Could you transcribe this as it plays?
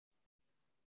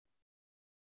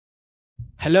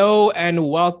Hello and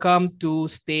welcome to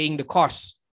Staying the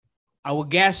Course. Our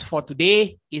guest for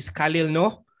today is Khalil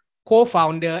Nooh,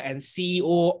 co-founder and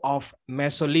CEO of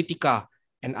Mesolithica,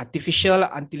 an artificial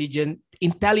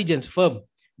intelligence firm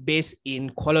based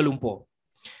in Kuala Lumpur.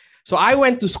 So I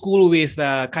went to school with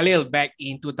Khalil back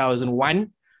in 2001.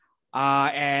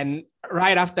 And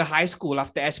right after high school,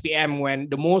 after SPM, when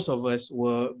the most of us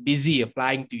were busy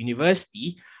applying to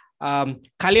university,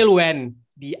 Khalil went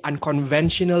the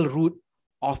unconventional route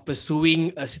of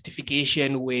pursuing a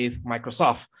certification with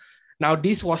Microsoft. Now,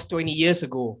 this was 20 years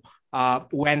ago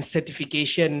when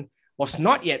certification was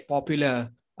not yet popular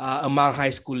among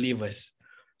high school leavers.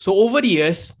 So over the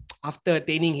years, after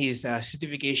attaining his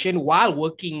certification while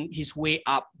working his way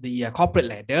up the corporate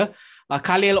ladder,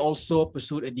 Khalil also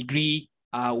pursued a degree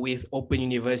with Open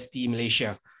University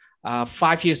Malaysia.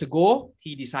 5 years ago,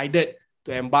 he decided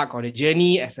to embark on a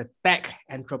journey as a tech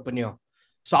entrepreneur.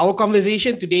 So our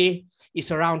conversation today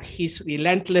is around his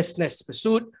relentlessness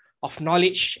pursuit of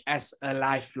knowledge as a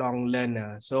lifelong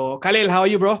learner. So Khalil, how are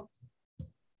you, bro?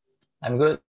 I'm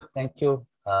good. Thank you.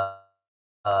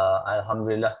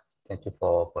 Alhamdulillah. Thank you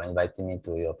for inviting me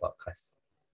to your podcast.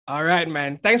 All right,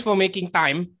 man. Thanks for making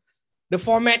time. The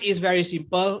format is very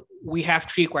simple. We have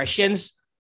 3 questions.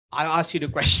 I'll ask you the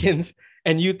questions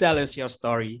and you tell us your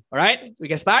story. All right, we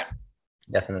can start?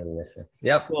 Definitely.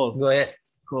 Yep. Cool. Go ahead.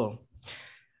 Cool.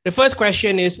 The first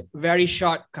question is very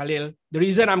short, Khalil. The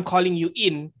reason I'm calling you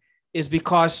in is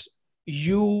because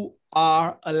you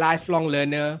are a lifelong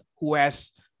learner who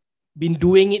has been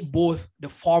doing it both the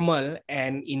formal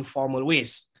and informal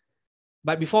ways.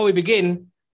 But before we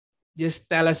begin, just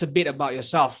tell us a bit about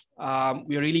yourself.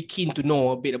 We're really keen to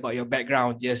know a bit about your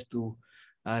background just to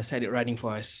set it running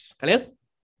for us. Khalil?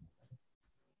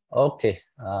 Okay.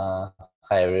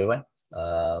 Hi, everyone.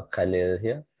 Khalil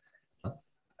here.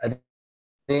 I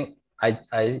think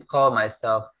I call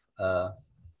myself a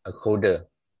coder,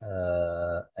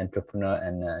 entrepreneur,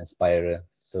 and inspirer.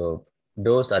 So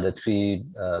those are the 3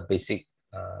 basic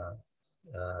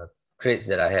traits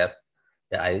that I have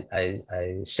that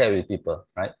I share with people,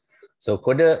 right? So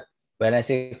coder, when I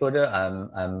say coder,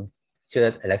 I'm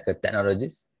here like a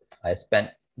technologist. I spent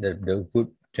the good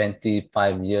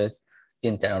 25 years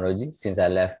in technology since I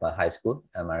left high school,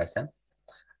 MRSM.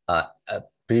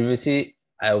 Previously,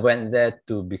 I went there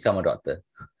to become a doctor,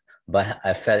 but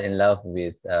I fell in love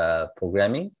with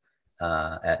programming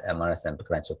at MRSM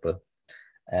Pekeran Chopper.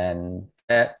 And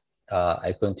that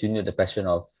I continued the passion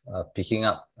of picking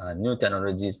up new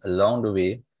technologies along the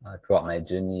way throughout my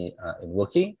journey in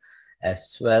working,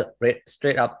 as well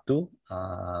straight up to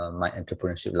my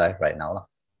entrepreneurship life right now.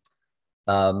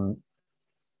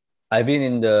 I've been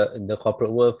in the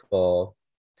corporate world for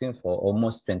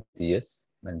almost 20 years,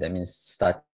 and that means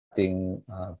starting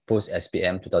post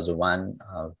SPM 2001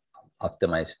 after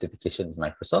my certification with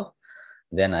Microsoft.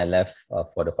 Then I left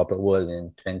for the corporate world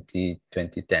in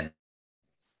 2010.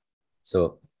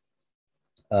 So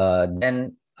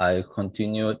then I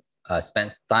continued,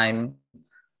 spent time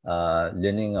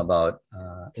learning about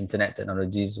internet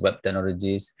technologies, web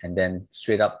technologies, and then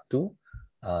straight up to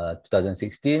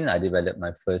 2016, I developed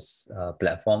my first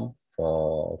platform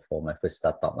for my first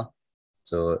startup.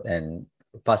 So, and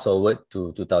fast forward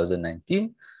to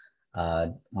 2019,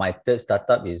 my third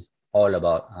startup is all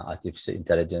about artificial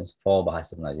intelligence for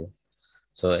Bahasa Melayu.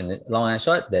 So in the long and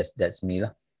short, that's me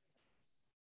lah.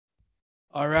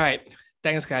 All right.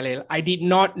 Thanks, Khalil. I did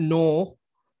not know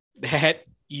that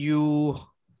you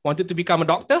wanted to become a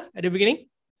doctor at the beginning.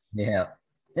 Yeah.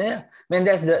 I mean,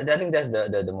 I think that's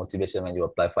the motivation when you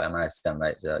apply for MRSM,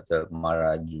 right? The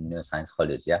Mara Junior Science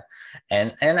College, yeah.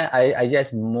 And I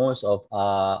guess most of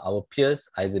our peers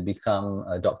either become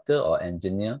a doctor or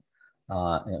engineer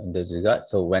in those regards.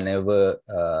 So whenever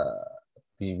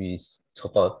we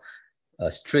so-called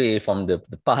stray from the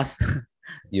path,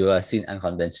 you are seen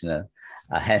unconventional.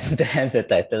 Hence the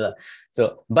title.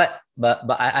 So, but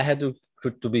I had to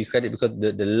be credit because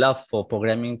the love for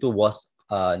programming too was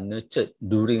nurtured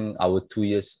during our 2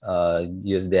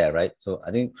 years there, right? So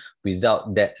I think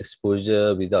without that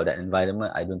exposure, without that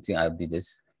environment, I don't think I'll be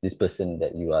this person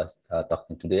that you are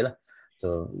talking today lah.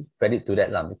 So credit to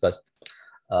that lah, because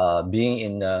being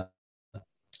in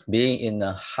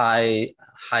a high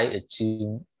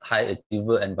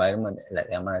achiever environment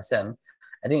like MRSM,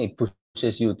 I think it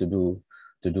pushes you to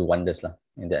do wonders lah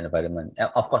in that environment.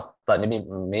 Of course, but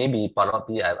maybe part of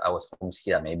it I was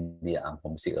homesick. Maybe I'm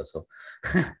homesick also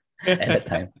at that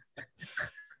time.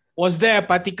 Was there a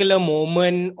particular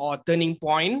moment or turning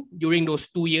point during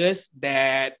those 2 years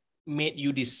that made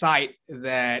you decide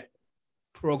that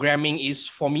programming is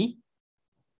for me?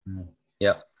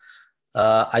 Yeah.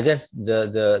 I guess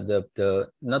the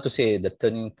not to say the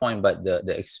turning point, but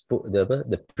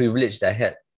the privilege that I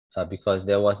had, because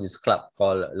there was this club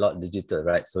called Lot Digital,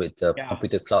 right? So it's a Yeah.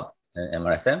 computer club in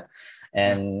MRSM,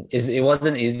 Yeah. and it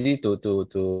wasn't easy to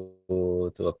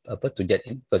get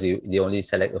in, because they only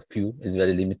select a few. It's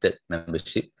very limited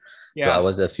membership. So I Yeah.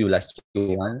 was a few lucky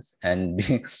ones, and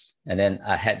and then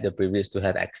I had the privilege to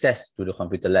have access to the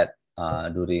computer lab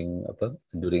during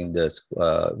the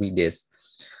weekdays.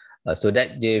 So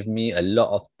that gave me a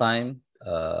lot of time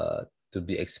to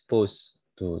be exposed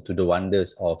to the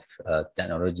wonders of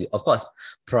technology. Of course,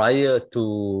 prior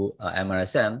to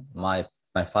MRSM, my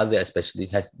father especially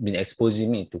has been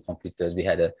exposing me to computers. We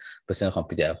had a personal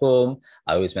computer at home.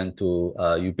 I always went to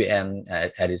UPM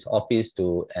at his office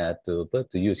to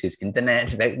use his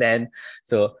internet back then.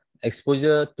 So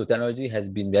exposure to technology has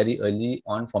been very early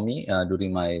on for me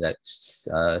during my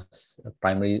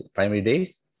primary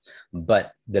days.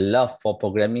 But the love for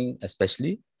programming,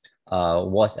 especially,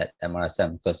 was at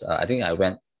MRSM, because I think I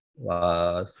went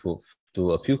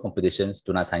to a few competitions,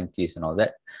 tuna scientists and all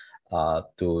that,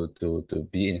 to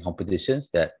be in competitions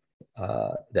that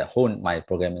honed my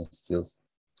programming skills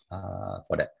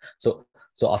for that. So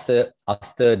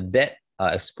after that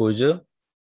exposure,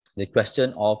 the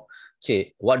question of,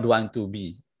 okay, what do I want to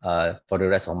be for the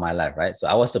rest of my life, right? So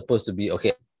I was supposed to be,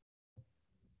 okay,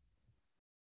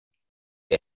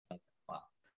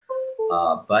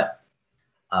 but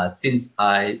since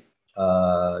I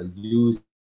used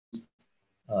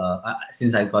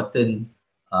since I gotten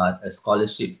a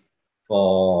scholarship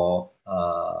for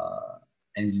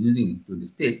engineering to the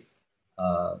States,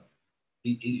 uh,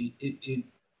 it, it, it, it,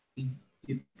 it,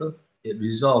 it, it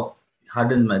resolved,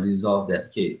 hardened my resolve that,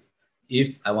 okay,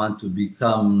 if I want to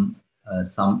become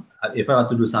if I want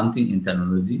to do something in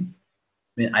technology,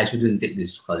 I mean, I shouldn't take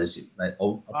this scholarship, right?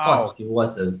 Of course, Wow. it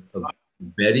was a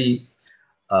very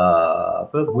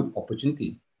good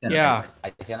opportunity. And Yeah. I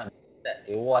cannot that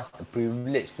it was a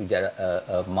privilege to get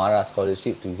a Mara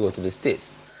scholarship to go to the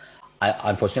States.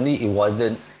 Unfortunately, it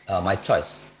wasn't my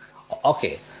choice.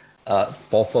 Okay,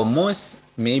 for most,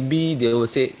 maybe they will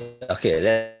say, okay,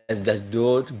 let's just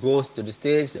go to the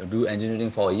States, do engineering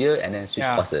for a year, and then switch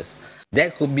Yeah. courses.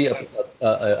 That could be a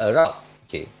route.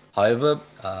 Okay. However,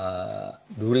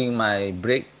 during my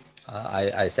break,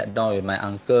 I sat down with my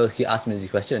uncle. He asked me the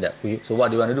question that, so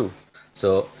what do you want to do?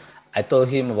 So I told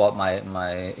him about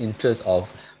my interest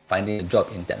of finding a job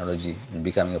in technology and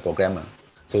becoming a programmer.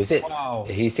 So Wow.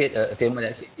 he said a statement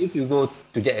that if you go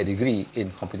to get a degree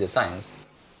in computer science,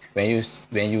 when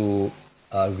you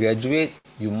graduate,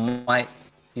 it might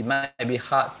be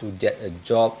hard to get a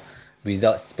job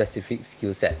without specific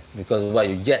skill sets, because what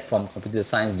you get from computer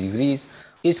science degrees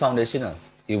is foundational.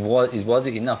 It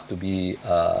wasn't enough to be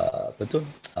betul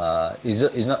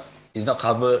is not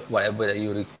cover whatever that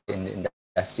you require in the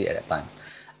industry at that time.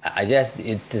 I guess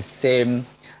it's the same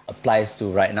applies to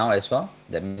right now as well.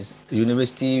 That means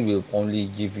university will only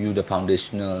give you the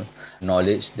foundational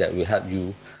knowledge that will help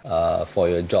you for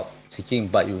your job seeking,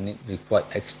 but you need require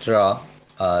extra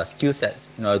skill sets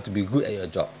in order to be good at your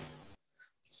job.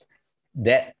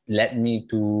 That led me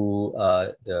to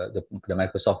the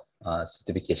Microsoft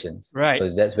certifications, Right.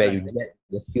 because that's where Right. you get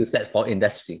the skill set for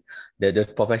industry. The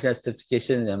professional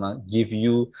certifications give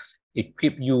you,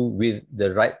 equip you with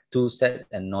the right tool set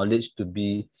and knowledge to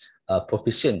be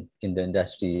proficient in the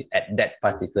industry at that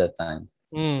particular time.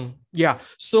 Yeah.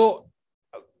 So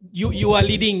you are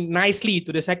leading nicely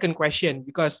to the second question,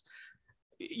 because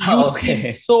you seem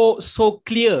Okay. so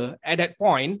clear at that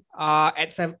point,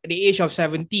 at the age of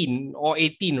 17 or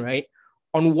 18, right,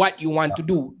 on what you want to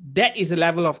do. That is a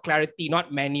level of clarity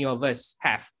not many of us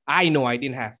have. I know I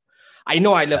didn't have. I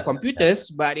know I love computers,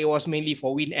 but it was mainly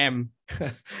for WinM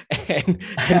and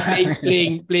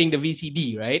playing the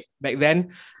VCD, right, back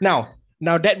then. Now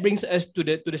that brings us to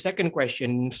the second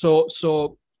question.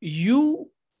 So you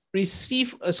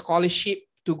receive a scholarship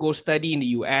to go study in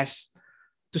the US,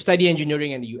 to study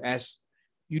engineering in the US.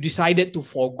 You decided to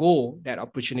forego that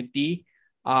opportunity,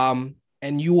 and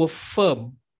you were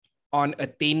firm on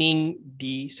attaining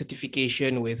the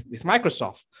certification with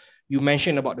Microsoft. You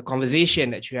mentioned about the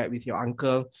conversation that you had with your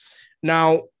uncle.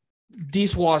 Now,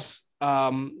 this was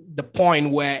the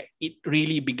point where it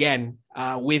really began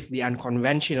with the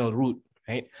unconventional route,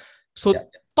 right? So, Yeah.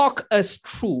 talk us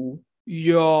through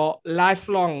your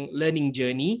lifelong learning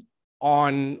journey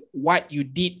on what you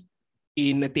did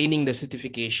in attaining the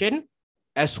certification,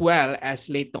 as well as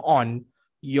later on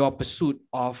your pursuit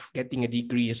of getting a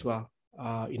degree as well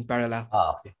in parallel.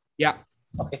 Okay. Yeah.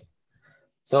 Okay.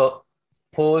 So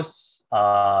post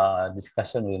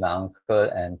discussion with my uncle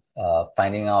and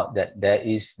finding out that there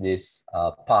is this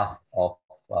path of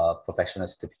professional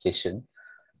certification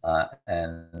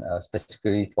and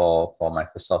specifically for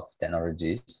Microsoft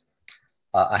technologies,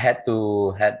 I had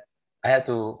to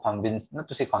convince, not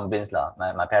to say convince lah.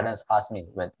 My parents asked me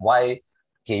why,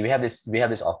 okay, we have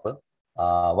this offer.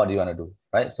 What do you want to do,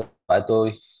 right? So I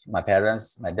told my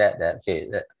parents, my dad, that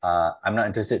okay, I'm not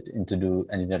interested into do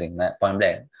engineering. Point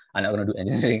blank, I'm not going to do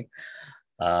engineering.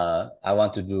 I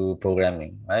want to do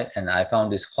programming, right? And I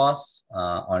found this course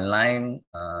online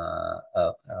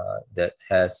that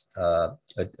has a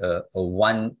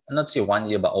one, not say 1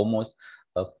 year, but almost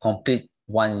a complete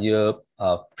 1 year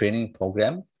training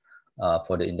program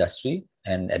for the industry.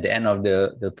 And at the end of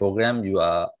the program,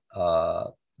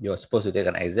 you're supposed to take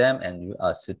an exam and you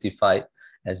are certified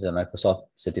as a Microsoft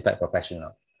certified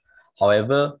professional.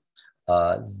 However,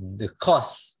 the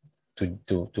cost to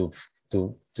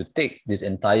take this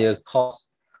entire course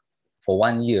for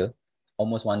 1 year,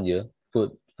 almost 1 year,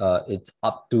 it's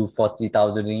up to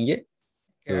 40,000 ringgit.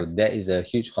 So that is a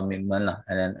huge commitment lah.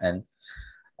 And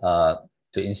so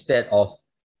instead of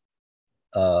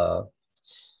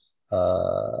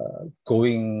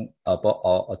going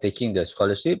or taking the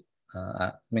scholarship,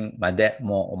 I mean, my dad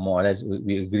more or less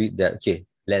we agreed that okay,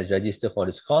 let's register for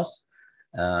this course.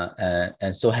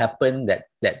 And so happened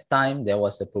that time there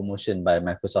was a promotion by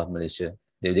Microsoft Malaysia.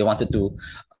 They wanted to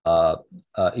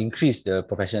increase the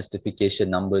professional certification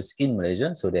numbers in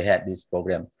Malaysia, so they had this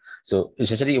program. So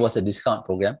essentially, it was a discount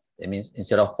program. That means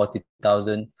instead of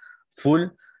 40,000 full,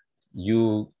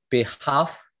 you pay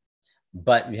half,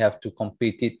 but you have to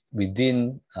complete it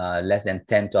within less than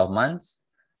 10-12 months,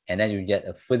 and then you get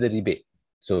a further rebate.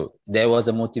 So there was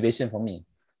a motivation for me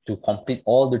to complete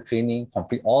all the training,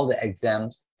 complete all the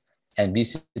exams, and be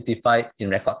certified in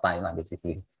record time,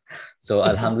 basically. So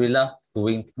Alhamdulillah,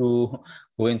 going through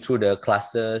the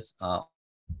classes on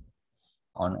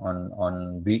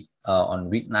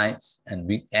weeknights and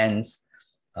weekends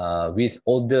with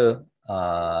older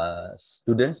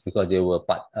students, because they were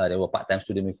part-time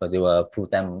students, because they were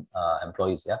full-time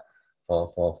employees,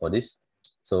 for this.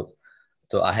 So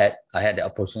I had the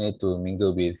opportunity to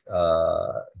mingle with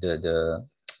the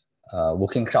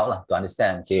working crowd to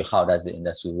understand, okay, how does the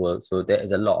industry work. So there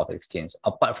is a lot of exchange.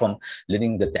 Apart from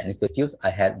learning the technical skills, I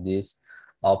had this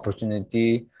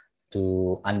opportunity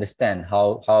to understand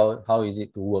how is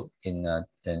it to work in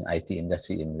IT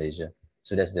industry in Malaysia.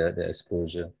 So that's the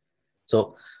exposure.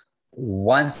 So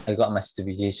once I got my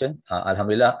certification,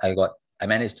 Alhamdulillah, I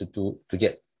managed to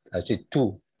get actually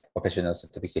 2 professional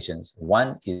certifications.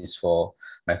 One is for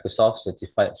Microsoft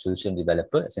Certified Solution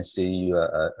Developer. Essentially, you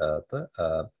are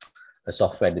a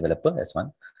software developer. That's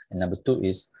one. And number 2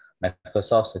 is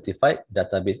Microsoft Certified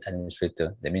Database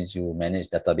Administrator. That means you manage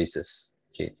databases.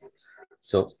 Okay.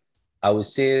 So I would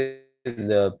say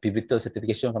the pivotal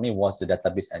certification for me was the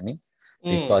database admin,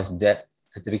 because that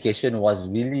certification was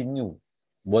really new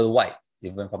worldwide,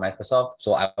 even for Microsoft.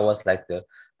 So I was like the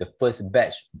first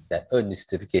batch that earned this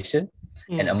certification,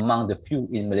 and among the few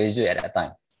in Malaysia at that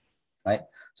time, right?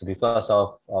 So because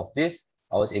of this,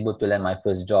 I was able to land my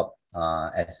first job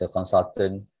as a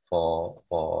consultant for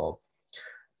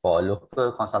a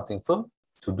local consulting firm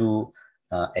to do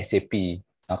SAP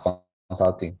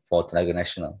consulting for Tenaga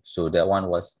Nasional. So that one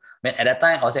was, at that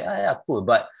time I was like, yeah, cool.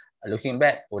 But looking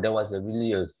back, that was a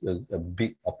really a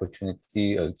big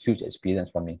opportunity, a huge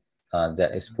experience for me.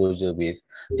 That exposure with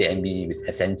TMB, with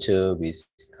Accenture, with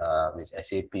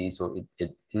SAP. So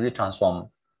it really transformed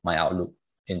my outlook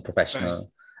in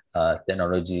professional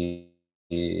technology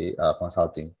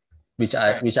consulting, which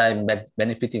I'm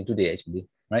benefiting today actually,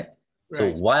 right?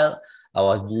 So while I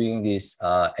was doing this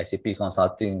SAP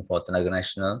consulting for Tenaga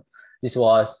Nasional, this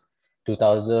was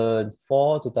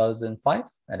 2004, 2005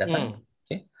 at that time.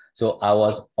 Okay, so I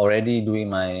was already doing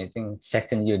my, I think,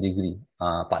 second year degree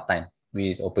part-time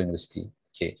with Open University.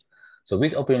 Okay, so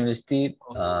with Open University,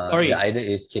 the idea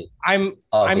is, okay,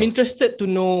 I'm interested to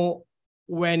know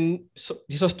when, so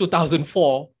this was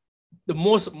 2004, the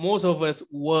most of us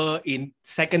were in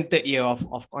second, third year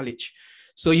of college.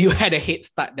 So you had a head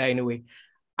start there in a way.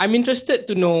 I'm interested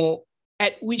to know,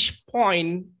 at which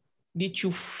point did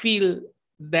you feel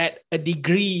that a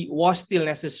degree was still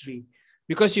necessary?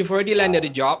 Because you've already landed a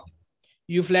job,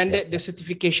 you've landed the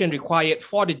certification required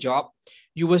for the job,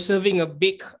 you were serving a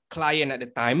big client at the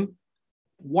time.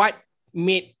 What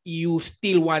made you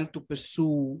still want to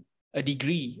pursue a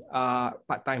degree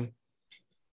part-time?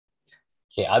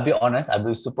 Okay, I'll be honest, I'll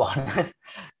be super honest.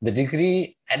 The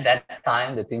degree at that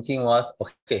time, the thinking was,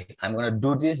 okay, I'm going to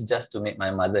do this just to make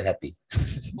my mother happy.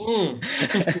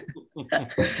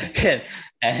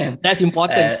 and That's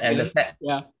important and the still. fact,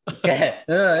 Yeah. yeah,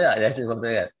 no, no, yeah, that's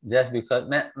important. Yeah. Just because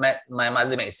my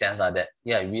mother makes sense that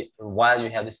yeah, while you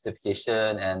have this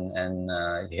certification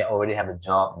and you already have a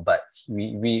job, but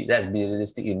we let's be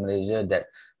realistic in Malaysia that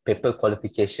paper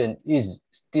qualification is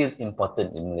still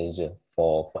important in Malaysia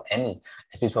for any,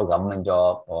 especially for government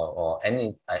job or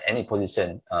any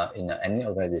position in any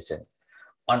organization.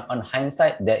 On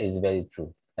hindsight, that is very true.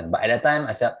 And but at that time,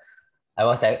 I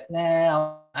was like,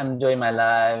 nah, I'm enjoying my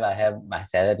life. I have my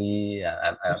salary.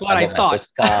 That's I what I got my thought.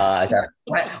 first car. I said,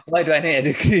 why do I need a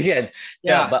degree? And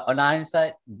yeah, Yeah. but on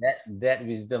hindsight, that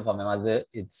wisdom from my mother,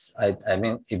 it's I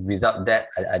mean, if without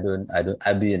that,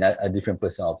 I'd be a different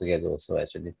person altogether. Also,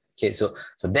 actually, okay. So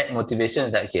that motivation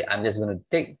is like, okay, I'm just gonna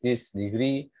take this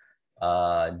degree,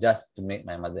 just to make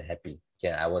my mother happy.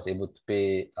 Okay, I was able to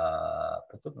pay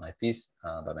my fees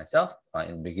by myself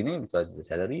in the beginning because the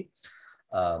salary.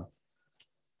 Um,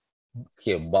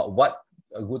 okay, but what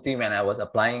a good thing when I was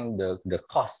applying the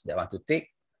course that I want to take,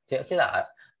 say, okay lah,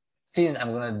 since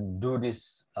I'm gonna do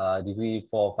this degree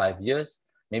for 5 years,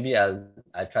 maybe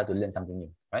I try to learn something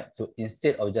new, right? So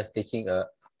instead of just taking a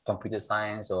computer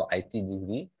science or IT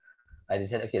degree, I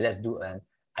decided, okay, let's do an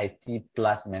IT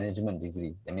plus management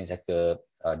degree. That means like a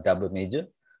double major.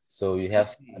 So you I have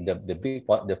see.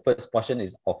 the first portion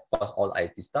is of course all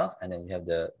IT stuff, and then you have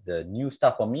the new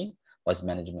stuff for me was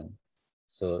management.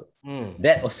 So Mm.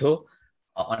 that also,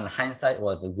 on hindsight,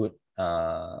 was a good.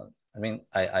 I mean,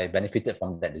 I benefited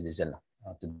from that decision,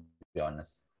 to be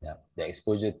honest. Yeah, the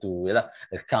exposure to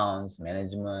accounts,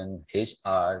 management,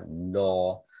 HR,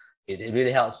 law, it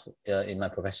really helps in my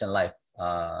professional life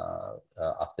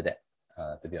after that.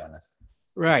 To be honest.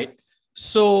 Right.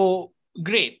 So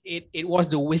great. It was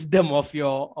the wisdom of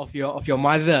your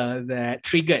mother that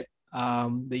triggered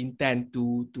the intent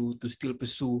to still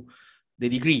pursue the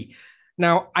degree.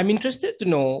 Now, I'm interested to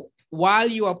know, while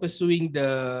you are pursuing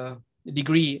the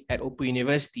degree at Open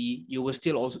University, you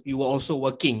were also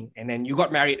working, and then you got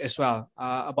married as well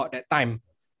about that time.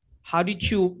 How did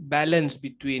you balance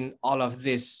between all of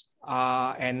this?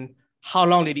 And how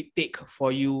long did it take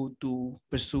for you to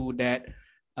pursue that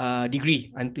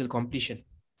degree until completion?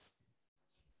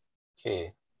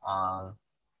 Okay. Um,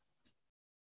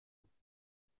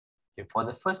 okay. For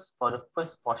the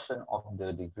first portion of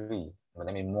the degree, well,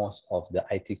 I mean most of the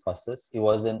IT courses, it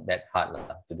wasn't that hard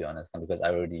lah, to be honest, because I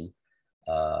already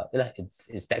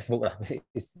it's textbook lah.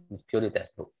 It's purely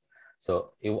textbook.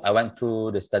 So I went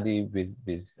through the study with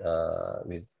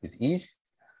ease.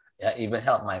 I even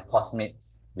helped my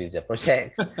classmates with their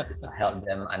projects. I helped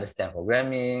them understand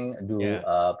programming,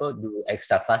 Yeah. do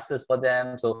extra classes for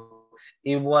them. So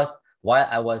it was while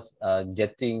I was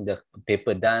getting the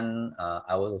paper done,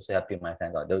 I was also helping my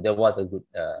friends out. There was a good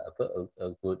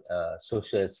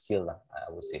social skill,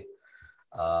 I would say.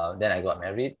 Then I got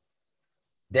married.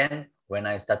 Then when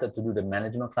I started to do the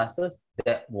management classes,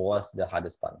 that was the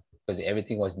hardest part because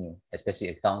everything was new, especially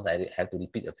accounts. I had to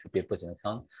repeat a few papers in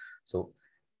account. So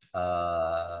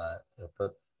uh,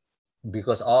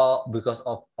 because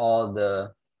of all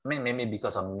the, I mean, maybe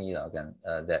because of me again,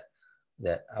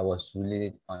 that I was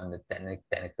really on the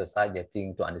technical side,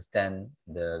 getting to understand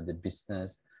the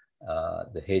business,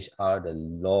 the HR, the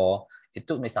law. It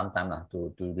took me some time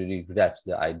to really grasp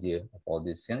the idea of all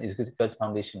this. And it's because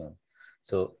foundational.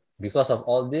 So because of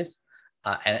all this,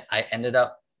 and I ended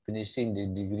up finishing the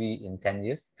degree in 10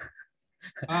 years.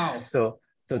 Wow. So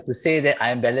to say that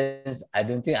I'm balanced, I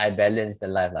don't think I balanced the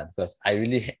life because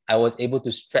I was able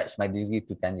to stretch my degree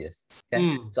to 10 years. Okay.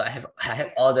 Mm. So I have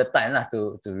all the time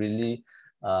to really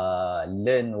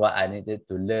learn what I needed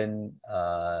to learn,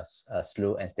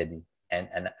 slow and steady.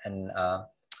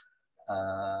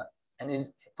 Uh, and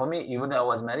for me, even though I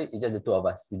was married, it's just the two of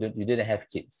us. We didn't have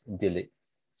kids until late.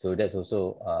 So that's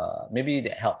also maybe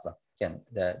that helps. Can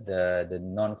the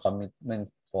non-commitment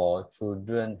for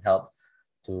children help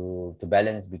to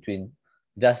balance between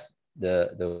just the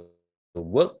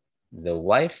work, the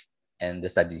wife, and the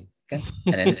study. Okay,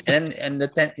 and the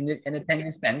 10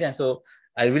 years span. Yeah, so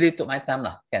I really took my time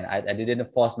lah. Can I didn't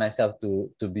force myself to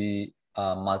be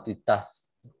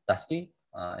multitasking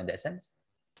in that sense.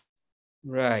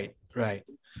 Right, right.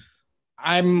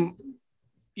 I'm,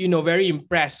 very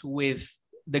impressed with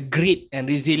the grit and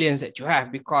resilience that you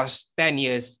have, because 10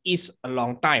 years is a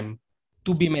long time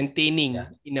to be maintaining Yeah.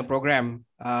 in a program.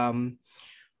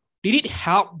 Did it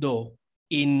help though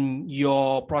in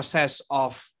your process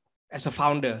of as a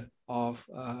founder of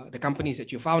the companies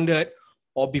that you founded,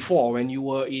 or before when you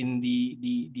were in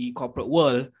the corporate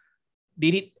world?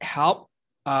 Did it help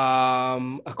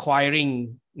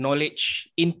acquiring knowledge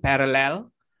in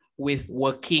parallel with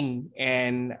working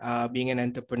and being an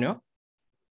entrepreneur?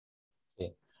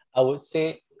 Okay. I would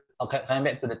say, okay, coming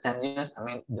back to the 10 years, I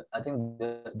mean, I think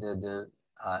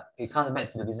it comes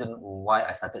back to the reason why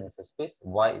I started in the first place,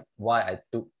 why I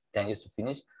took 10 years to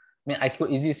finish. I mean, I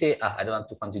could easily say, I don't want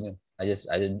to continue. I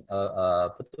didn't,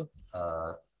 apa tu,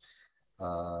 uh,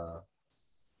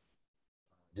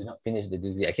 did not finish the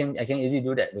degree. I can easily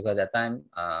do that because at that time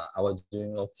I was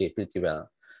doing okay, pretty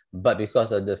well. But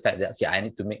because of the fact that okay, I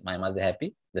need to make my mother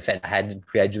happy, the fact that I hadn't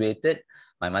graduated,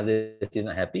 my mother is still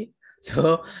not happy.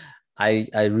 So I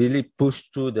really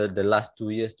pushed through the last 2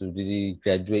 years to really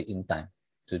graduate in time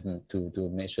to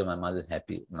make sure my mother is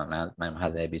happy, my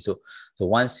mother happy. So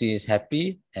once she is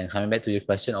happy, and coming back to your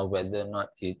question of whether or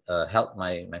not it helped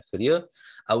my career,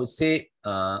 I would say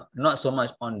not so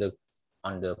much on the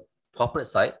corporate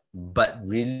side, but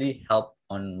really help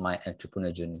on my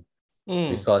entrepreneur journey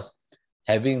because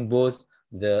having both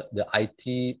the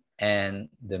IT and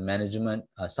the management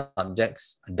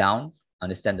subjects down,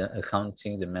 understand the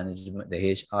accounting, the management, the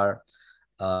HR,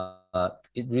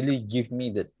 it really gives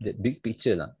me the big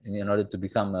picture in order to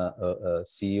become a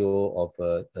CEO of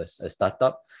a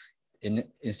startup.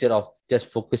 Instead of just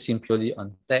focusing purely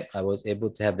on tech, I was able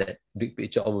to have that big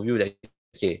picture overview that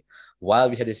okay, while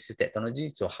we have this technology,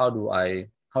 so how do I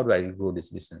grow this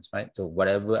business, right? So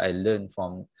whatever I learned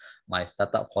from my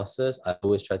startup courses, I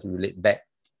always try to relate back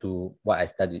to what I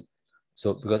studied.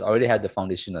 So because I already had the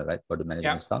foundational, right, for the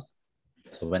management stuff.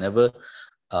 So whenever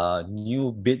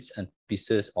new bits and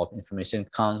pieces of information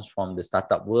comes from the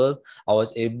startup world, I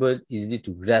was able easily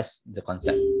to grasp the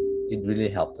concept. It really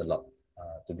helped a lot,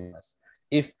 to be honest.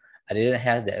 If I didn't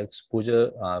have the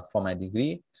exposure from my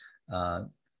degree, uh,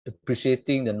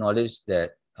 appreciating the knowledge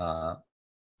that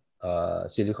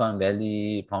Silicon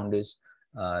Valley founders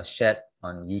shared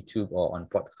on YouTube or on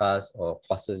podcasts or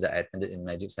courses that I attended in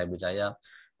Magic Cyberjaya,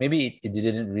 maybe it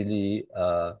didn't really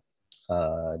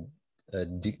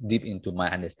dig deep into my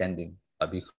understanding.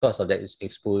 But because of that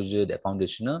exposure, that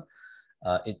foundational,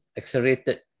 it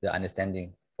accelerated the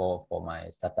understanding for my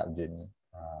startup journey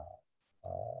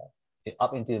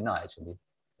up until now, actually.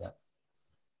 Yeah.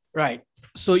 Right.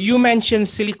 So you mentioned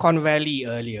Silicon Valley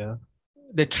earlier.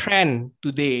 The trend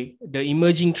today, the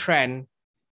emerging trend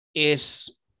is,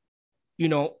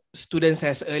 students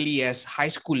as early as high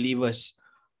school leavers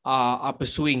are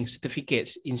pursuing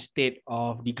certificates instead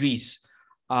of degrees.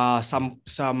 Some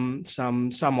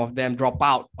of them drop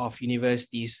out of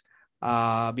universities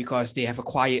because they have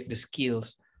acquired the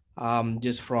skills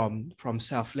just from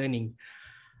self-learning.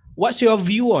 What's your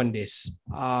view on this?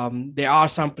 There are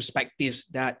some perspectives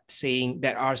that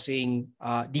are saying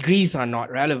degrees are not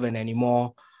relevant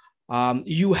anymore.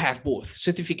 You have both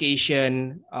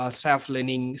certification,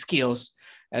 self-learning skills,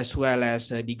 as well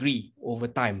as a degree over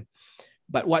time.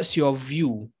 But what's your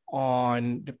view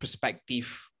on the perspective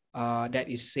that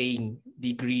is saying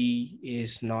degree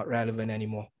is not relevant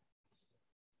anymore?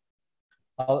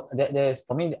 There's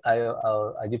for me,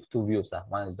 I give two views.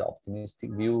 One is the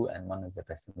optimistic view and one is the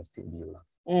pessimistic view.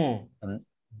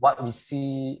 What we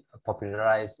see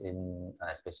popularized in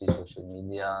especially social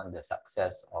media, the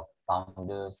success of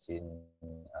founders in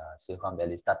Silicon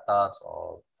Valley startups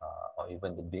or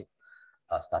even the big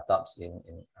startups in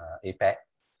APAC.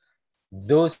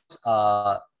 Those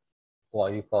are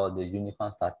what you call the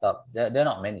unicorn startup. They're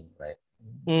not many, right?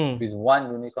 With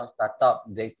one unicorn startup,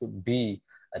 there could be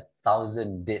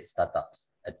 1,000 dead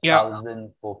startups,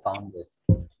 1,000 co-founders,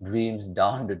 dreams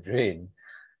down the drain,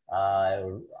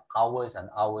 hours and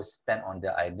hours spent on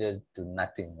their ideas to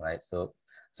nothing, right? So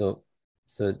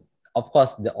of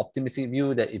course, the optimistic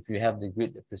view that if you have the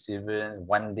grit, the perseverance,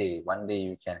 one day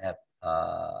you can have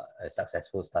a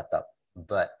successful startup.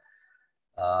 But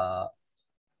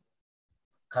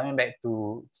coming back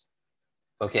to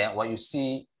what you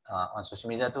see on social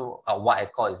media too, what I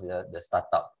call is the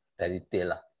startup fairy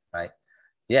tale, right?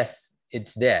 Yes,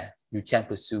 it's there. You can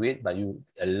pursue it, but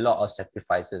a lot of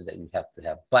sacrifices that you have to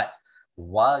have. But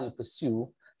while you pursue,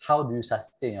 how do you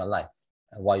sustain your life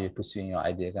while you're pursuing your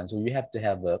idea? And so you have to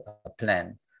have a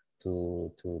plan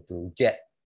to get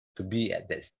to be at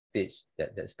that stage,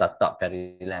 that startup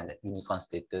fairyland, that unicorn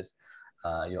status.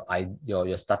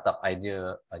 Your startup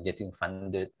idea getting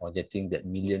funded or getting that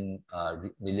 $1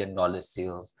 million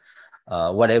sales,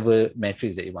 whatever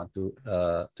metrics that you want to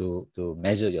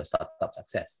measure your startup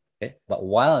success. Okay, but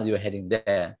while you're heading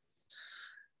there,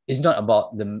 it's not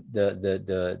about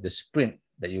the sprint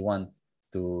that you want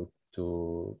to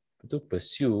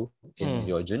pursue in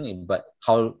your journey, but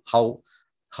how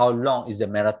long is the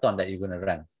marathon that you're going to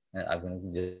run. I'm going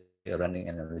to just a running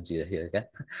analogy here. Okay,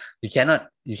 you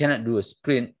cannot do a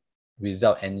sprint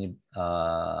without any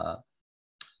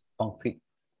concrete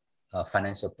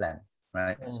financial plan,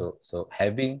 right? So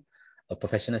having a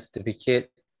professional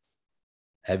certificate,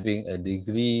 having a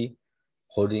degree,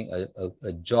 holding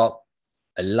a job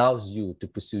allows you to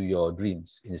pursue your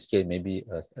dreams. In this case, maybe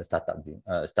a startup dream,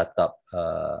 a startup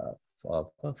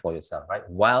for yourself, right?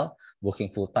 While working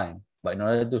full time. But in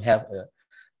order to have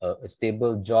a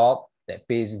stable job that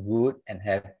pays good and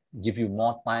give you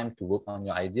more time to work on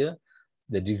your idea,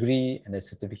 the degree and the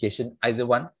certification, either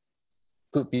one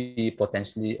could be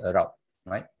potentially a route,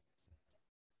 right?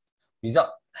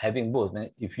 Without having both,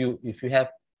 if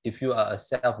you are a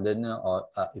self learner, or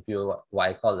if you what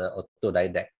I call an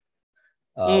autodidact,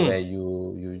 where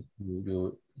you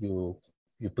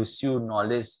pursue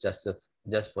knowledge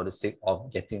just for the sake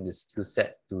of getting the skill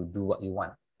set to do what you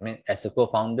want. I mean, as a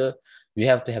co-founder, you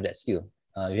have to have that skill.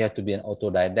 You have to be an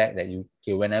autodidact that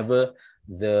whenever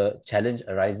the challenge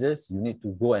arises, you need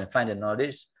to go and find the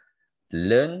knowledge,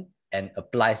 learn and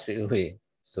apply straight away.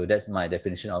 So that's my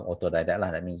definition of autodidact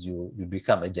lah. That means you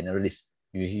become a generalist.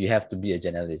 You have to be a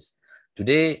generalist.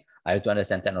 Today, I have to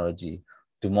understand technology.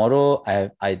 Tomorrow,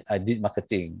 I did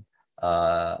marketing.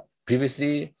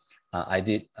 Previously, I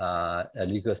did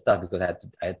legal stuff because I had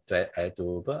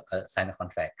to sign a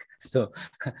contract. So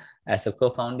as a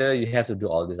co-founder, you have to do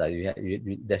all this.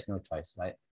 There's no choice,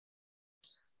 right?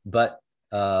 But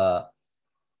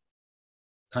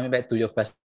coming back to your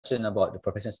question about the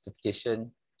professional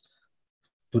certification,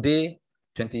 today,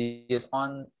 20 years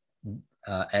on,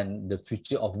 and the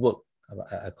future of work,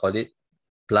 I call it,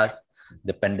 plus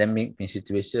the pandemic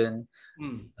situation,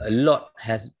 a lot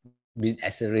has been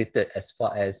accelerated as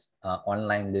far as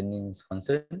online learning is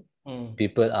concerned.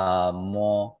 People are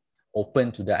more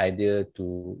open to the idea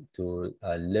to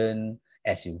learn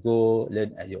as you go,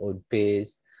 learn at your own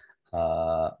pace,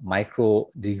 micro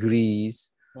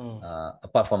degrees.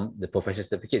 Apart from the professional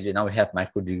certificates, now we have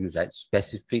micro degrees, right?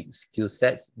 Specific skill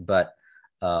sets, but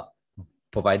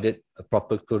provided a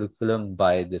proper curriculum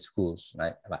by the schools,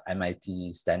 right? Like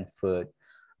MIT, Stanford,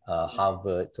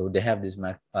 Harvard. So they have this,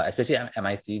 especially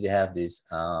MIT, they have these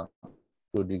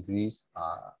micro degrees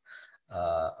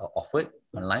offered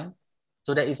online.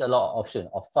 So there is a lot of option.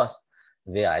 Of course,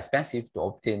 they are expensive to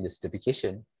obtain the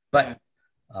certification, but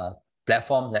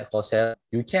platforms like Coursera,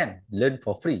 you can learn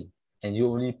for free and you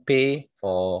only pay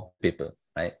for paper,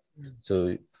 right?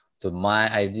 So my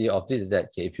idea of this is that,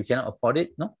 okay, if you cannot afford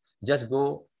it, no, just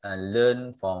go and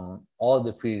learn from all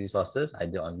the free resources,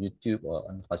 either on YouTube or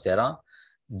on Coursera,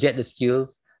 get the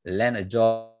skills, land a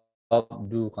job,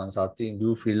 do consulting,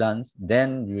 do freelance,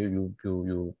 then you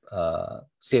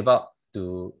save up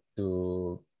to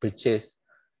purchase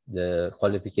the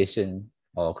qualification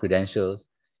or credentials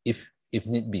if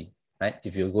need be, right?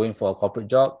 If you're going for a corporate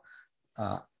job,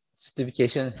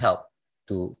 certifications help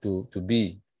to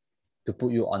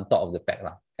put you on top of the pack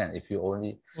lah. And if you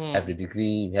only have the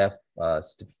degree, you have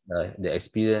the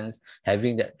experience,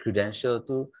 having that credential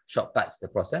to shortcuts the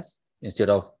process instead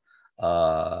of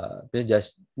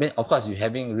of course, you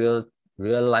having real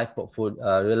life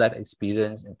portfolio, real life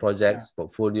experience in projects,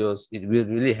 portfolios, it will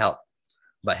really help.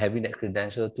 But having that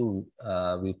credential too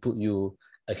will put you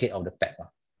ahead of the pack,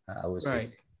 I would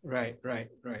say. Right.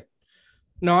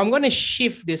 Now I'm going to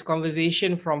shift this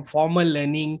conversation from formal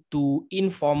learning to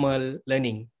informal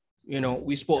learning.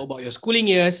 We spoke about your schooling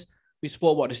years, we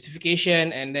spoke about the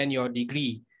certification, and then your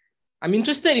degree. I'm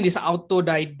interested in this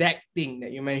autodidact thing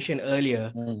that you mentioned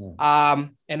earlier.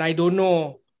 And I don't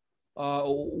know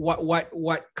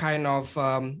what kind of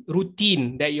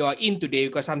routine that you are in today,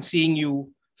 because I'm seeing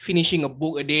you finishing a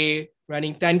book a day,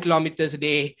 running 10 kilometers a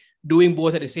day, doing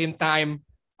both at the same time.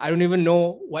 I don't even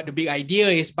know what the big idea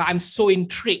is, but I'm so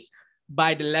intrigued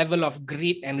by the level of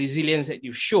grit and resilience that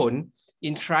you've shown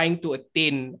in trying to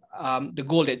attain the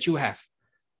goal that you have.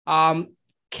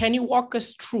 Can you walk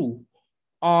us through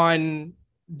on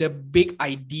the big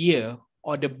idea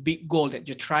or the big goal that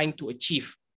you're trying to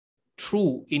achieve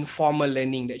through informal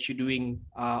learning that you're doing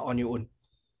on your own?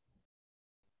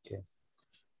 Okay.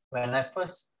 When I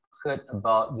first heard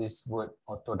about this word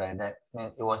autodidact,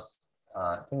 it was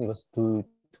I think it was two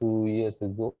years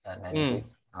ago at Magic.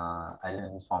 I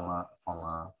learned this from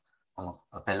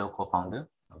a fellow co-founder,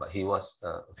 but he was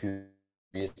a few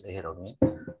years ahead of me.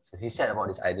 So he shared about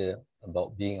this idea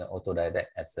about being an autodidact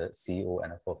as a CEO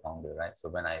and a co-founder, right? So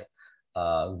when I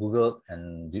Googled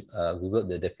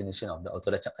the definition of the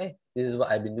autodidact, hey, this is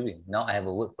what I've been doing. Now I have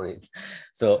a word for it.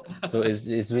 So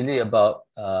it's really about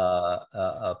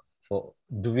for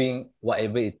doing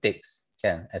whatever it takes,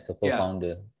 as a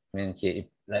co-founder. I mean, okay,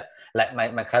 like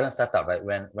my current startup, right?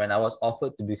 When I was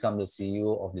offered to become the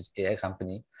CEO of this AI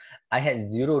company, I had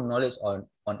zero knowledge on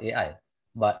AI.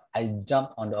 but I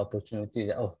jumped on the opportunity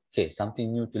that, oh, okay,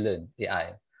 something new to learn,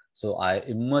 AI. So I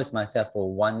immersed myself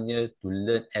for 1 year to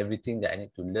learn everything that I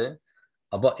need to learn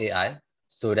about AI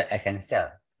so that I can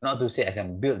sell. Not to say I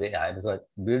can build AI, because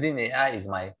building AI is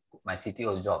my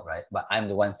CTO's job, right? But I'm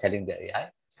the one selling the AI.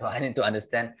 So I need to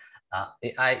understand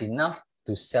AI enough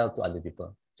to sell to other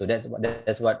people. So that's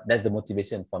the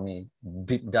motivation for me.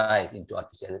 Deep dive into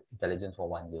artificial intelligence for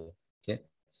 1 year. Okay.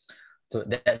 So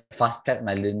that fast track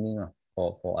my learning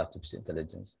for artificial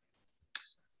intelligence.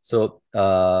 So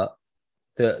the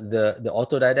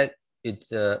autodidact,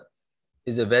 it's a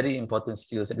is a very important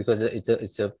skill set, because it's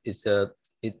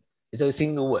a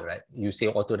single word, right? You say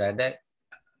autodidact,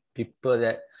 people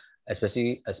that,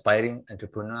 especially aspiring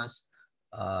entrepreneurs,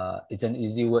 it's an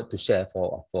easy word to share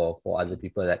for other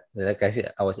people. Like I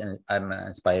said, I'm an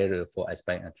inspirer for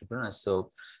aspiring entrepreneurs.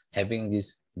 So having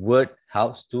this word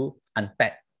helps to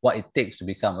unpack what it takes to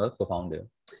become a co-founder.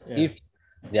 Yeah. If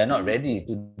they are not ready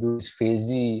to do this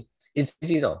crazy, it's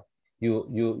easy though.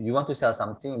 You want to sell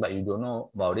something, but you don't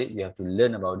know about it. You have to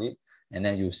learn about it, and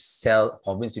then you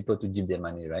convince people to give their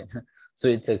money, right? So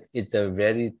it's a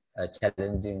very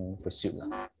challenging pursuit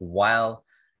while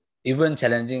even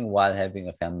challenging while having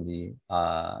a family,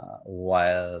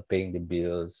 while paying the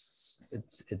bills.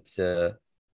 It's a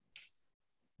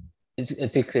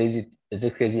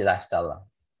crazy lifestyle lah.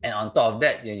 And on top of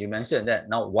that, you mentioned that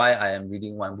now why I am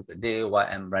reading one book a day, why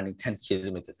I'm running 10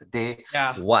 kilometers a day,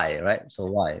 Yeah. why, right? So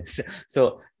why?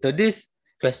 So this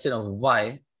question of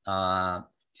why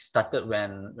started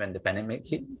when the pandemic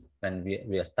hits, when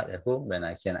we are stuck at home, when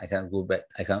I can't go back,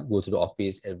 I can't go to the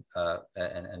office and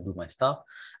do my stuff.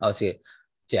 I'll say,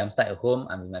 okay, I'm stuck at home,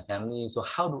 I'm with my family. So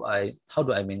how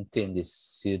do I maintain this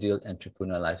serial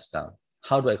entrepreneur lifestyle?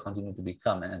 How do I continue to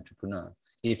become an entrepreneur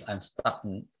if I'm stuck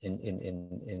in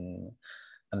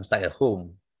I'm stuck at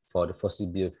home for the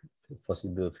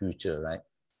foreseeable future, right?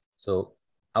 So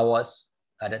I was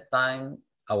at that time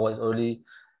I was already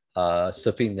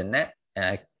surfing the net, and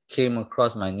I came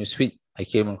across my newsfeed. I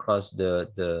came across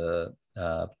the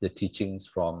teachings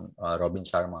from Robin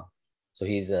Sharma. So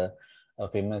he's a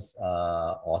famous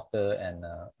author and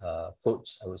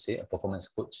coach, I would say, a performance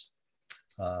coach.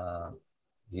 Uh,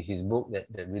 his book that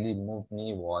really moved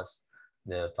me was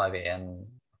the 5 a.m.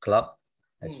 Club,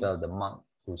 as well the monk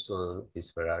who sold his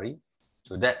Ferrari.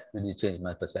 So that really changed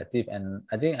my perspective, and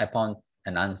I think I found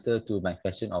an answer to my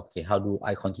question of, okay, how do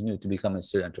I continue to become a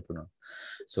serial entrepreneur?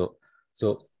 So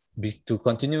to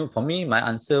continue, for me, my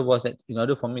answer was that in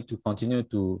order for me to continue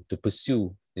to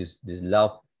pursue this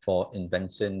love for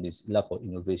invention, this love for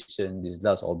innovation, this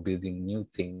love of building new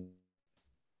things,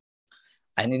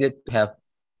 I needed to have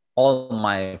all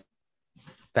my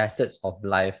facets of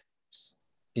life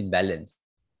in balance,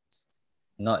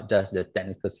 not just the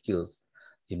technical skills,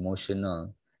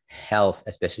 emotional, health,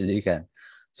 especially can.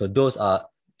 So those are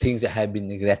things that have been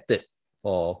neglected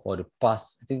for the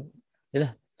past, I think,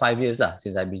 5 years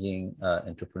since I began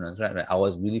entrepreneurs, right? I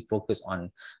was really focused on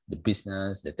the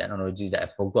business, the technology, that I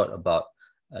forgot about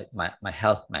my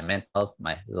health, my mental health,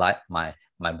 my life, my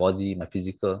body, my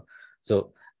physical.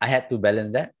 So I had to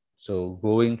balance that. So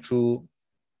going through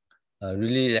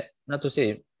really, like, not to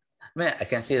say, I mean, I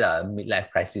can say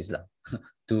midlife crisis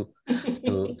to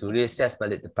to reassess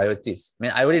the priorities. I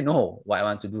mean, I already know what I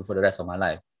want to do for the rest of my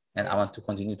life, and I want to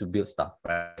continue to build stuff,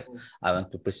 right? I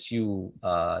want to pursue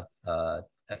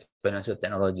exponential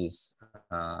technologies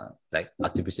like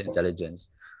artificial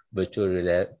intelligence, virtual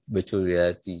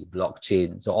reality,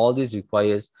 blockchain. So all this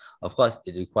requires, of course,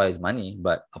 it requires money,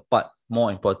 but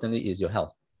more importantly, is your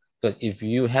health. Because if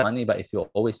you have money, but if you're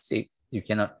always sick, you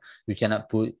cannot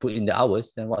put in the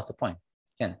hours, then what's the point?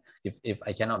 If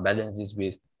I cannot balance this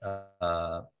with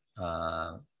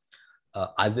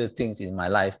other things in my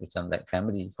life, which are like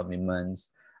family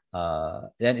commitments,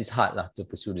 then it's hard to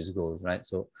pursue these goals, right?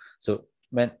 So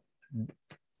when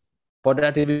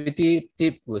productivity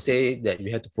tip will say that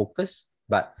you have to focus,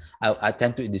 but I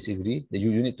tend to disagree that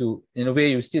you need to, in a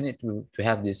way, you still need to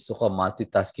have this so-called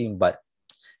multitasking, but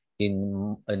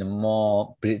in a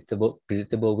more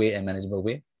predictable way and manageable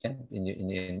way.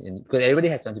 Because everybody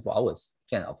has 24 hours.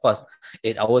 Of course,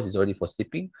 8 hours is already for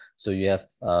sleeping, so you have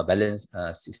balance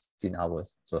 16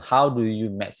 hours. So how do you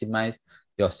maximize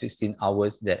your 16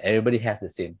 hours that everybody has the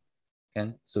same?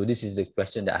 So this is the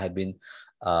question that I have been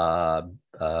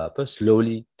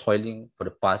slowly toiling for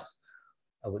the past,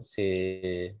 I would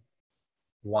say,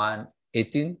 20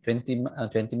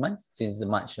 months, since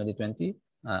March 2020.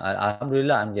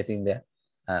 Alhamdulillah, I'm getting there.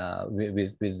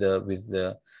 With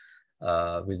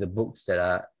the books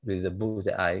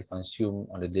that I consume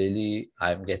on the daily,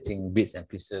 I'm getting bits and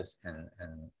pieces and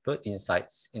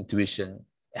insights, intuition.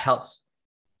 It helps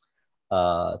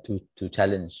to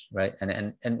challenge, right?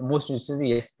 And most recently,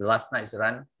 yes, the last night's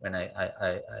run when I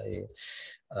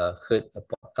heard a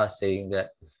podcast saying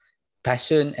that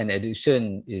passion and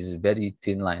addiction is very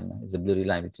thin line. It's a blurry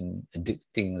line between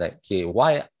addicting, like, okay,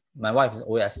 why my wife is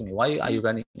always asking me, why are you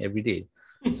running every day?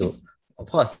 So of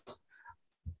course,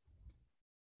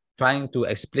 trying to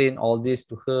explain all this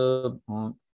to her,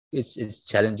 it's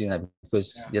challenging, like,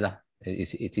 because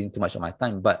it's eating too much of my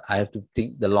time. But I have to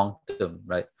think the long term,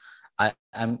 right?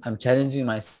 I'm challenging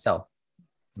myself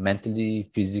mentally,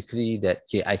 physically, that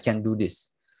okay, I can do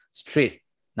this straight.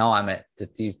 Now I'm at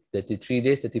 33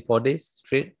 days, 34 days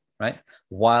straight, right?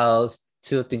 While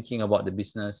still thinking about the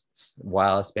business,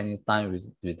 while spending time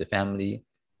with the family.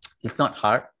 It's not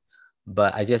hard,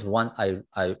 but I guess once I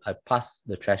pass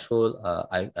the threshold,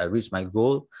 I reach my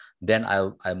goal, then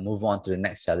I move on to the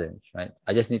next challenge, right?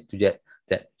 I just need to get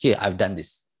that, okay, I've done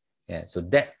this. Yeah. So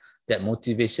that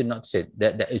motivation, not to say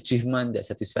that achievement, that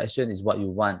satisfaction is what you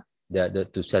want,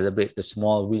 to celebrate the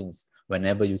small wins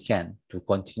whenever you can, to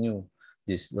continue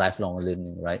this lifelong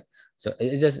learning, right? So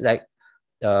it's just like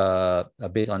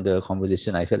based on the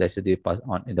conversation I heard yesterday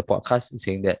on in the podcast,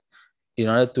 saying that in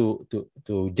order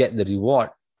to get the reward,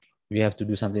 we have to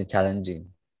do something challenging,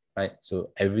 right?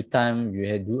 So every time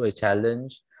you do a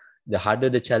challenge, the harder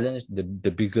the challenge, the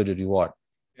bigger the reward.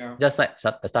 Yeah. Just like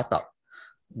a startup,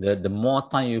 the more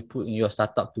time you put in your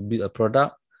startup to build a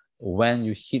product, when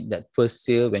you hit that first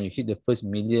sale, when you hit the first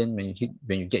million, when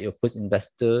you get your first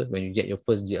investor, when you get your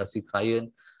first GLC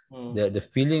client, the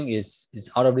feeling is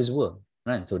out of this world,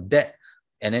 right? So that,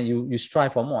 and then you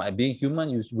strive for more. And being human,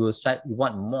 you will strive, you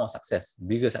want more success,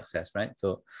 bigger success, right?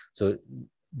 So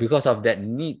because of that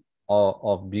need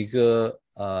of bigger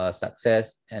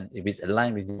success, and if it's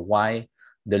aligned with why,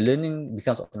 the learning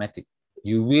becomes automatic.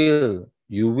 You will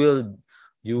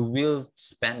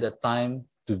spend the time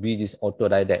to be this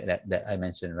autodidact that I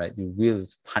mentioned, right? You will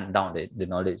hunt down the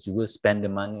knowledge. You will spend the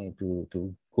money to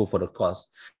go for the course.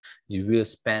 You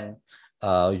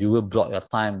will block your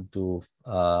time to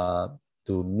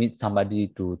meet somebody,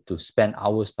 to spend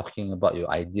hours talking about your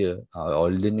idea,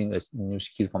 or learning a new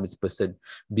skill from this person.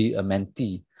 Be a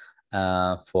mentee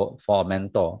for a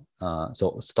mentor.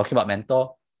 So talking about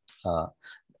mentor,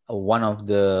 one of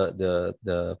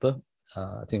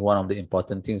I think one of the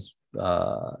important things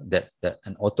that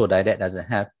an autodidact doesn't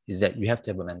have is that you have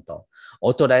to have a mentor.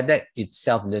 Autodidact, it's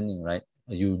self-learning, right?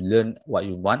 You learn what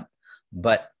you want,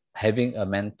 but having a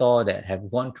mentor that have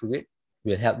gone through it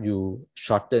will help you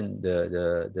shorten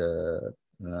the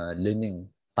learning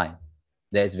time.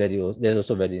 That's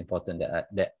also very important,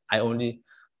 that I only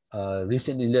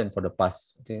recently learned for the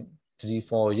past, I think,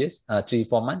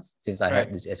 3-4 months since I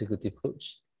had this executive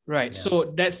coach. Right. Yeah.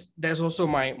 So that's also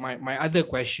my other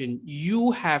question.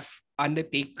 You have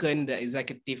undertaken the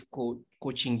executive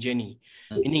coaching journey,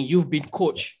 meaning you've been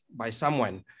coached by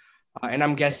someone, and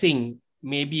I'm guessing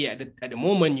maybe at the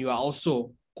moment you are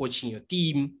also coaching your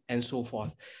team and so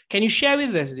forth. Can you share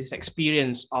with us this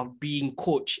experience of being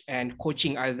coached and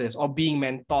coaching others, or being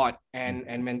mentored and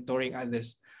mentoring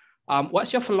others?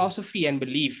 What's your philosophy and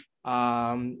belief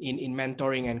in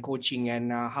mentoring and coaching,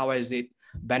 and how has it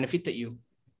benefited you?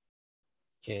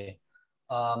 Okay.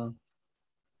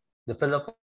 The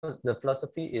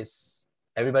philosophy is,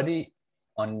 everybody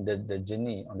on the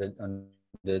journey, on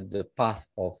the path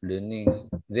of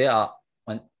learning, they are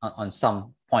on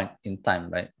some point in time,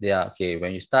 right? They are, okay,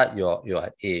 when you start, you're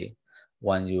at A.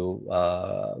 When you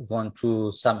gone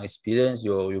through some experience,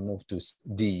 you move to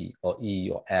D or E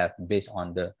or F based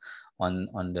on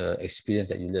the experience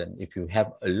that you learn. If you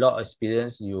have a lot of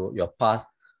experience, your path,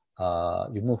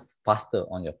 you move faster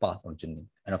on your path of journey.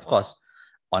 And of course,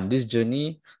 on this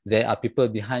journey, there are people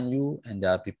behind you and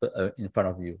there are people in front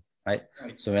of you, right?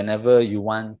 So whenever you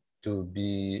want to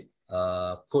be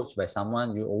coached by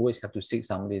someone, you always have to seek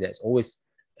somebody that's always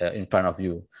in front of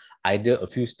you, either a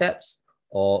few steps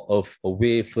or a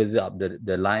way further up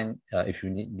the line, if you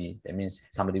need be. That means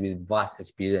somebody with vast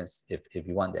experience, if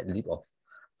you want that leap of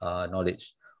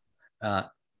knowledge.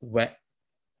 Where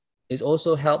it's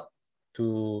also help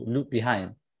to look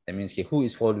behind. That means, okay, who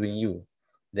is following you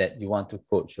that you want to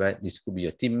coach, right? This could be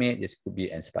your teammate, this could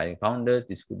be inspiring founders,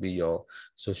 this could be your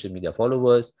social media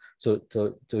followers. So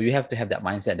you have to have that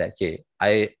mindset that, okay,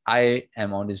 I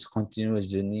am on this continuous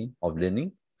journey of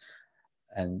learning,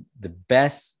 and the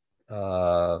best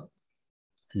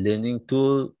learning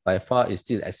tool by far is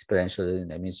still experiential learning.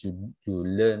 That means you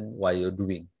learn while you're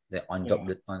doing the on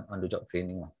the job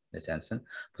training, in that sense,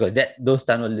 because those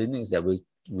kind of learnings that will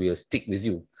stick with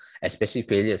you, especially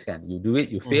failures. You do it,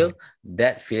 you fail,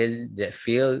 that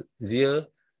failure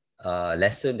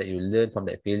lesson that you learn from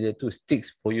that failure too sticks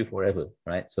for you forever,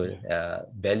 right? So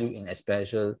value in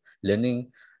experiential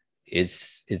learning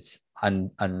is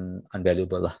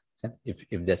unvaluable lah.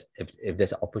 If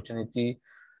there's an opportunity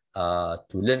to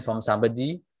learn from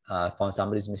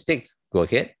somebody's mistakes, go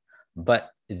ahead.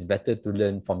 But it's better to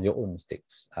learn from your own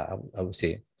mistakes, I would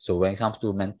say. So when it comes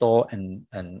to mentor and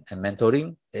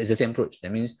mentoring, it's the same approach.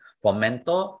 That means for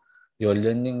mentor, you're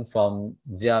learning from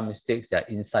their mistakes, their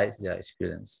insights, their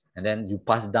experience. And then you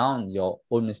pass down your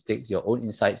own mistakes, your own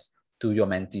insights to your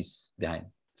mentees behind.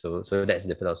 So that's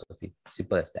the philosophy.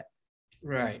 Simple as that.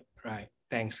 Right.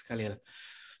 Thanks, Khalil.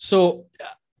 So,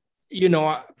 you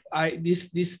know,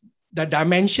 the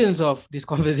dimensions of this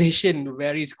conversation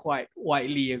varies quite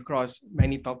widely across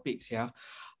many topics. Yeah.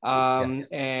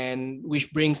 And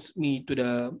which brings me to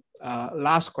the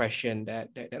last question that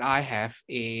I have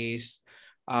is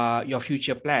your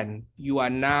future plan. You are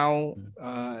now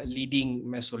leading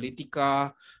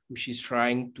Mesolytica, which is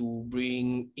trying to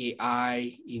bring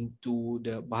AI into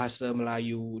the Bahasa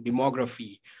Melayu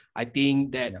demography. I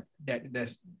think that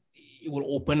it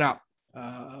will open up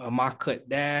a market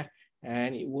there,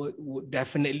 and it would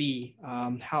definitely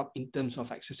help in terms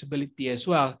of accessibility as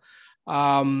well.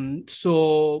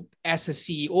 So as a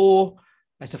CEO,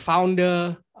 as a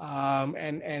founder,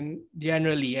 and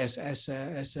generally as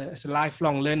a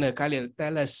lifelong learner, Khalil,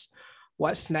 tell us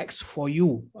what's next for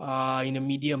you in the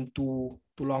medium to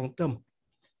long term.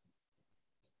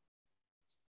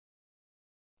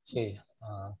 Okay,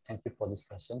 thank you for this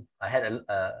question. I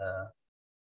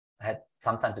had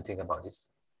some time to think about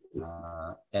this,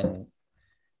 and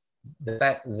the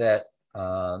fact that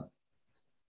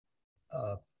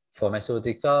for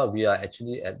Mesolytica, we are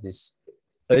actually at this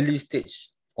early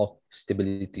stage of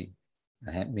stability,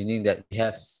 meaning that we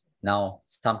have now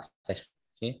some cash flow.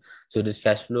 Okay? So this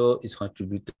cash flow is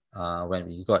contributed when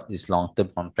we got this long-term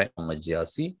contract from a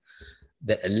GLC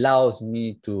that allows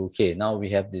me to, okay, now we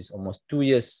have this almost 2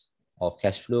 years of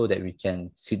cash flow that we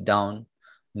can sit down,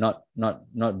 not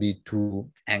be too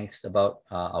angst about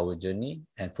our journey,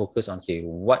 and focus on, okay,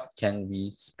 what can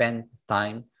we spend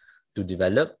time to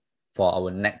develop for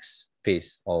our next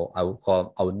phase, or I would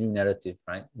call our new narrative,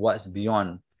 right? What's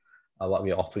beyond what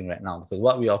we are offering right now? Because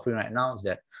what we are offering right now is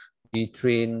that we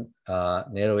train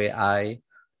narrow AI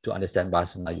to understand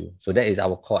Bahasa Melayu. So that is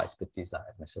our core expertise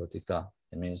at Mesolytica.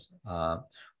 That means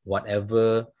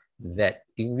whatever that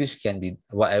English can be,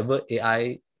 whatever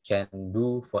AI can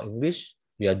do for English,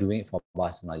 we are doing it for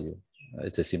Bahasa Melayu.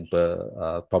 It's a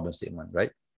simple problem statement,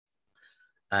 right?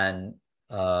 And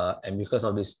because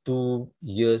of these 2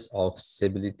 years of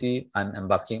stability, I'm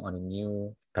embarking on a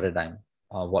new paradigm,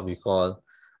 what we call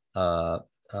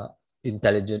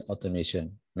intelligent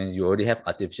automation. I mean, you already have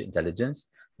artificial intelligence.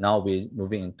 Now we're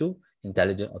moving into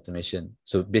intelligent automation.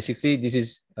 So basically, this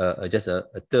is just a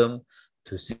term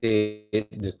to say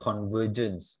the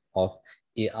convergence of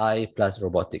AI plus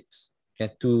robotics.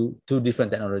 Okay, two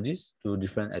different technologies, two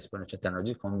different exponential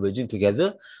technologies converging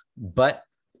together, but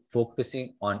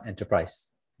focusing on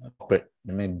enterprise, corporate,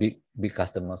 I mean big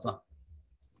customers.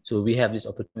 So we have this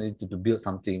opportunity to build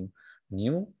something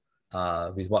new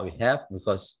with what we have,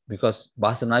 because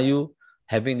Bahasa Melayu,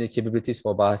 having the capabilities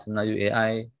for Bahasa Melayu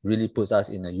AI really puts us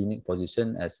in a unique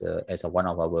position as one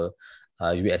of our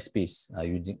USPs,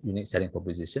 unique selling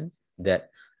propositions that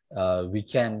we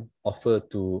can offer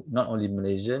to not only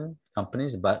Malaysian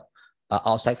companies but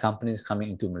outside companies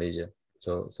coming into Malaysia.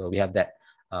 So we have that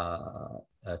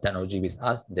technology with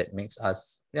us that makes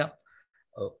us,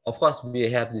 of course, we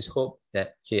have this hope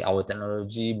that, okay, our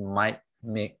technology might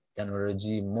make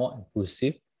technology more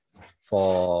inclusive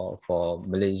for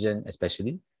Malaysian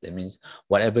especially. That means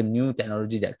whatever new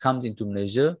technology that comes into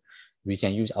Malaysia, we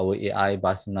can use our AI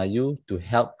Bahasa Melayu to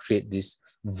help create this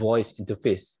voice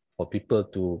interface for people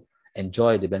to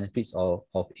enjoy the benefits of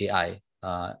AI,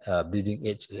 bleeding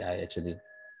edge AI actually.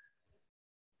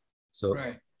 So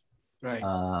right.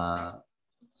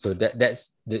 So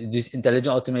this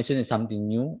intelligent automation is something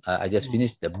new. I just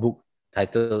finished the book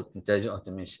titled Intelligent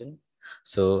Automation.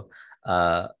 So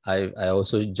I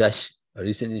also just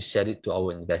recently shared it to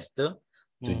our investor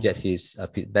to get his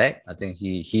feedback. I think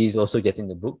he's also getting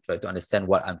the book, try to understand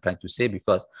what I'm trying to say,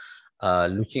 because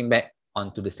looking back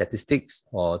onto the statistics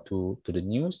or to the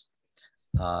news,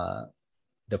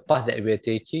 the path that we're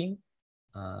taking,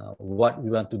 what we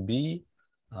want to be,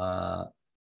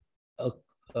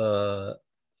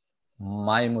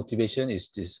 my motivation is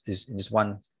this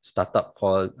one startup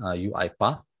called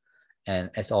UiPath, and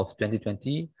as of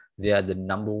 2020, they are the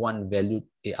 #1 valued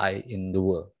AI in the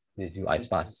world. This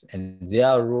UiPath, and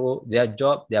their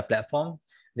job, their platform,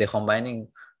 they're combining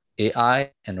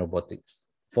AI and robotics.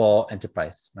 for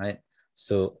enterprise, right?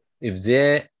 So if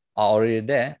they are already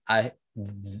there,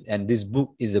 and this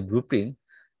book is a blueprint,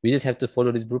 we just have to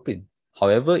follow this blueprint.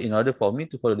 However, in order for me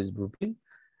to follow this blueprint,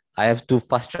 I have to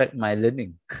fast track my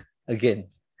learning again.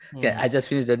 Okay, I just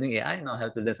finished learning AI, now I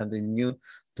have to learn something new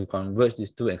to converge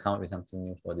these two and come up with something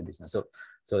new for the business.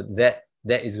 So that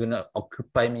is gonna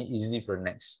occupy me easy for the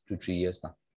next 2-3 years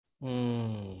now.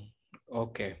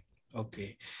 Okay.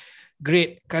 Okay.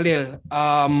 Great, Khalil.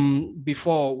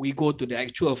 Before we go to the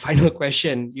actual final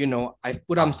question, I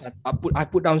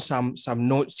put down some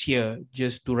notes here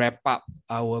just to wrap up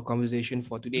our conversation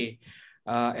for today.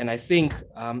 And I think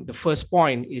the first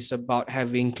point is about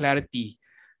having clarity.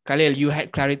 Khalil, you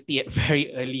had clarity at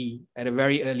a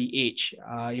very early age,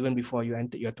 even before you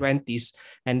entered your 20s,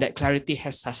 and that clarity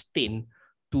has sustained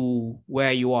to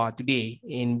where you are today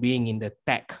in being in the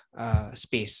tech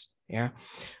space. Yeah.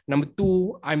 Number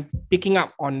two, I'm picking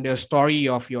up on the story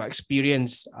of your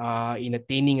experience in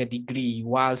attaining a degree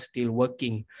while still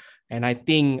working. And I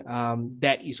think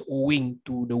that is owing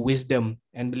to the wisdom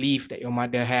and belief that your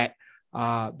mother had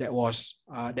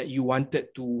that you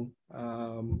wanted to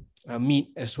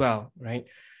meet as well, right?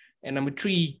 And number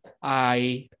three,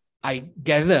 I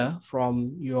gather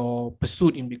from your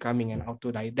pursuit in becoming an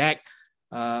autodidact,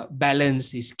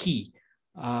 balance is key.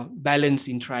 Balance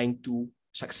in trying to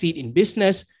succeed in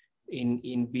business,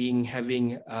 in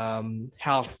having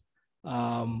health,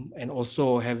 and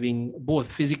also having both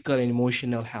physical and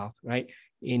emotional health, right?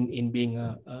 In being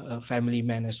a family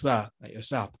man as well, like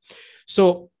yourself.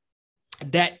 So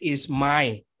that is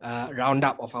my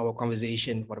roundup of our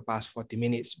conversation for the past 40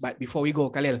 minutes. But before we go,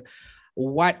 Khalil,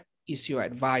 what is your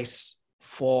advice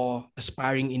for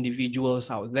aspiring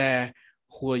individuals out there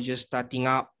who are just starting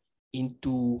up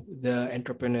into the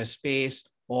entrepreneur space,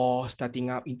 or starting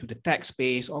up into the tech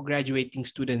space, or graduating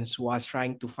students who are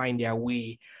trying to find their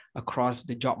way across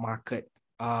the job market?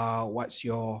 What's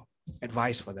your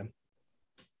advice for them?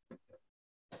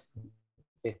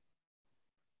 Okay.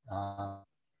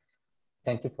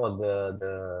 Thank you for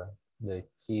the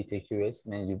key takeaways.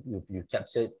 I mean, you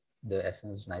captured the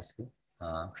essence nicely.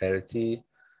 Clarity.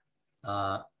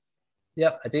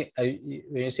 Yeah, I think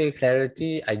when you say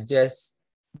clarity, I guess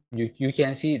you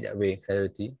can see it that way,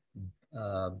 clarity.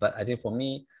 But I think for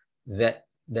me, that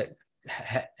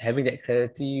having that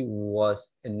clarity was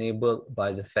enabled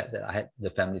by the fact that I had the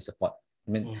family support.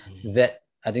 I mean, that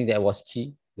I think that was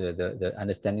key. The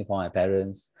understanding from my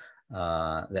parents,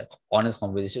 that honest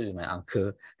conversation with my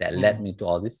uncle that led me to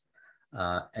all this.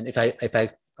 And if I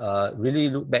really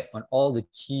look back on all the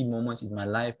key moments in my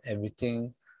life,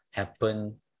 everything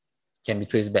happened can be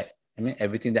traced back. I mean,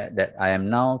 everything that I am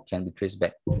now can be traced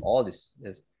back to all this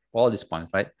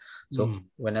points, right? So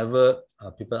whenever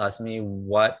people ask me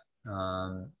what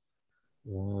does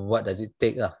it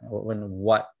take,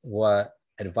 what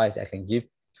advice I can give,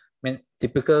 I mean,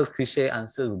 typical cliche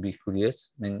answer would be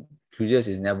curious. I mean, curious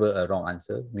is never a wrong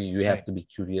answer. You have to be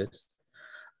curious.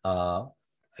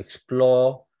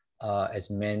 Explore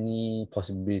as many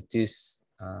possibilities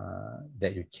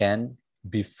that you can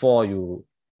before you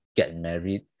get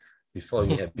married, before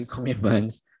you have big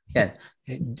commitments.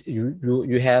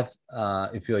 You have,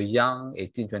 if you're young,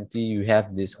 18, 20, you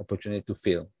have this opportunity to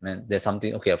fail. Man, there's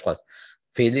something, okay, of course,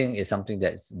 failing is something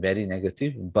that's very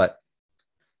negative, but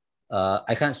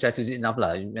I can't stress it enough.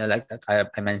 Like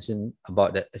I mentioned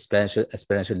about the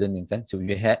experiential learning. So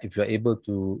if you're able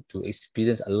to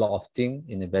experience a lot of things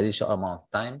in a very short amount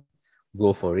of time,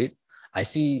 go for it. I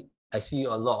see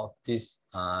a lot of this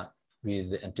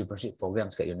with the entrepreneurship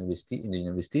programs at in the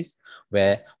universities,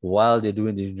 where while they're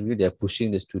doing the degree, they're pushing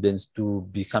the students to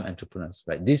become entrepreneurs.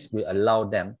 Right, this will allow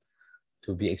them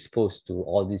to be exposed to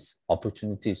all these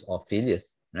opportunities or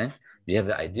failures. Right, you have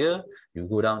the idea, you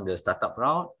go down the startup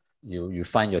route, you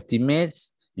find your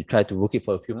teammates, you try to work it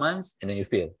for a few months, and then you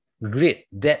fail. Great.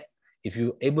 That if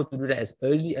you're able to do that as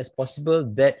early as possible,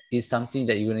 that is something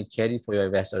that you're going to carry for your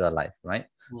rest of your life, right?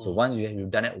 So once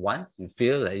you've done it once, you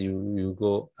feel that you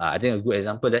go. I think a good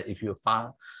example that if you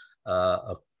found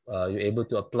you're able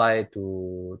to apply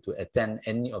to attend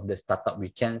any of the startup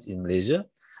weekends in Malaysia,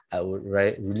 I would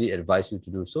really advise you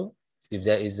to do so. If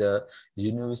there is a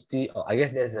university, or I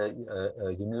guess there's a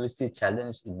university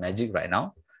challenge in Magic right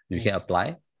now, you can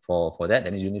apply for that.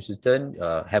 That means you need to turn,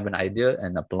 have an idea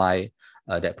and apply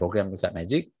that program with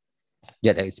Magic,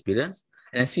 get that experience,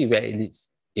 and see where it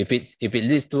leads. If it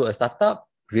leads to a startup,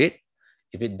 great.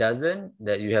 If it doesn't,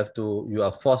 that you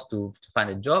are forced to find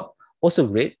a job, also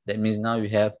great. That means now you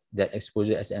have that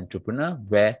exposure as an entrepreneur,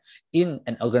 where in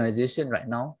an organization right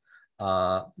now,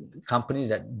 companies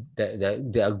that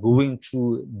are going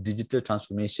through digital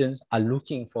transformations are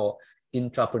looking for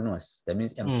intrapreneurs. That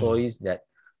means employees that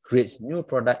creates new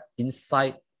product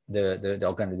inside the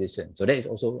organization. So that is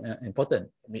also important.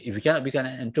 I mean, if you cannot become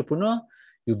an entrepreneur,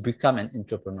 you become an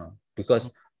entrepreneur,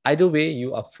 because either way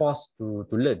you are forced to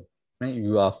learn. Right?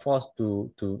 You are forced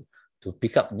to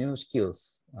pick up new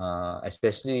skills,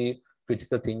 especially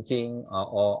critical thinking,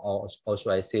 or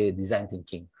should I say design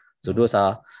thinking. So those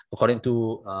are, according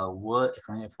to World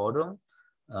Economic Forum,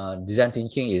 design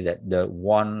thinking is that the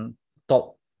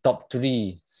top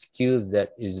three skills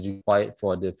that is required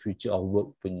for the future of work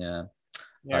punya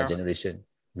generation.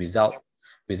 Without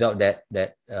that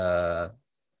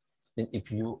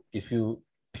if you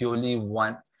purely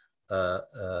want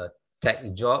a tech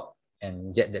job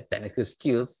and get the technical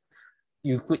skills,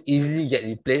 you could easily get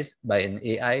replaced by an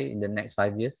AI in the next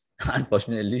 5 years,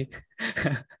 unfortunately.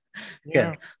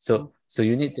 Yeah. So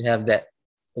you need to have that.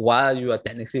 While you are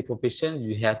technically proficient,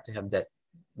 you have to have that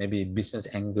maybe business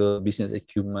angle, business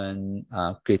acumen,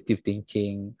 creative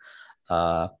thinking,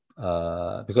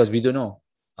 because we don't know,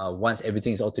 once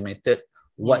everything is automated,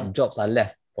 what jobs are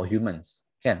left for humans.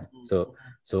 So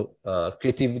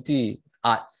creativity,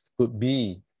 arts could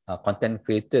be, content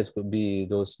creators could be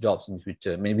those jobs in the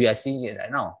future. I mean, we are seeing it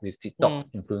right now with TikTok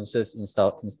influencers,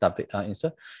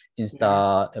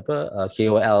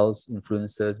 KOLs,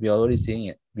 influencers. We are already seeing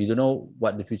it. We don't know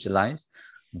what the future lies,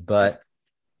 but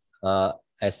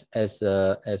as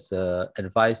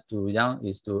advice to young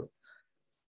is to,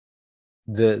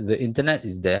 the internet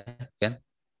is there.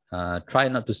 Try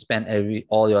not to spend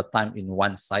all your time in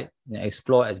one site.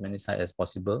 Explore as many sites as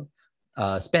possible.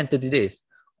 Spend 30 days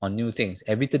on new things.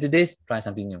 Every 30 days, try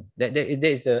something new.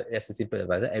 That's a simple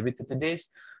advice. Every 30 days,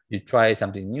 you try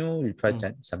something new. You try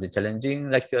something challenging,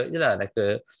 like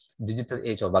a digital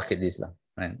age of bucket list,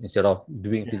 right? Instead of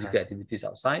doing physical activities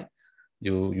outside,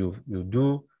 you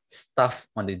do stuff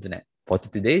on the internet for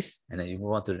 30 days, and then you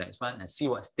move on to the next one and see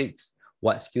what sticks,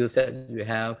 what skill sets you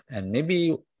have, and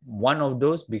maybe one of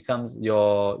those becomes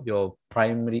your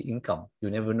primary income. You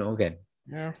never know, again.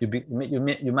 Yeah.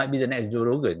 You might be the next Joe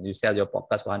Rogan. You sell your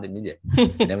podcast for 100 million.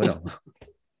 You never know.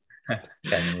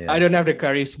 I don't have the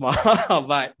charisma,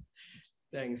 but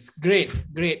thanks. Great.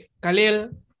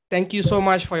 Khalil, thank you so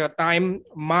much for your time.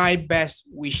 My best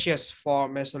wishes for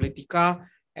Mesolytica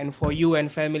and for you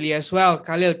and family as well.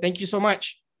 Khalil, thank you so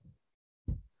much.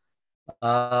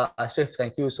 Ashraf,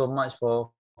 thank you so much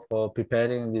for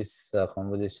preparing this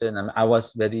conversation. I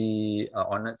was very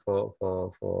honored for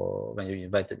when you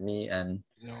invited me, and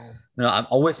I'm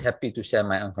always happy to share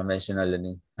my unconventional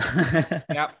learning.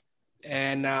 Yep.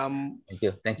 And thank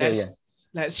you again.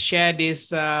 Let's share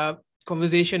this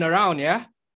conversation around. Yeah.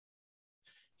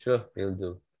 Sure, we'll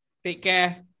do. Take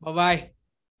care. Bye-bye.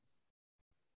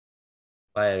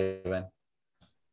 Bye, everyone.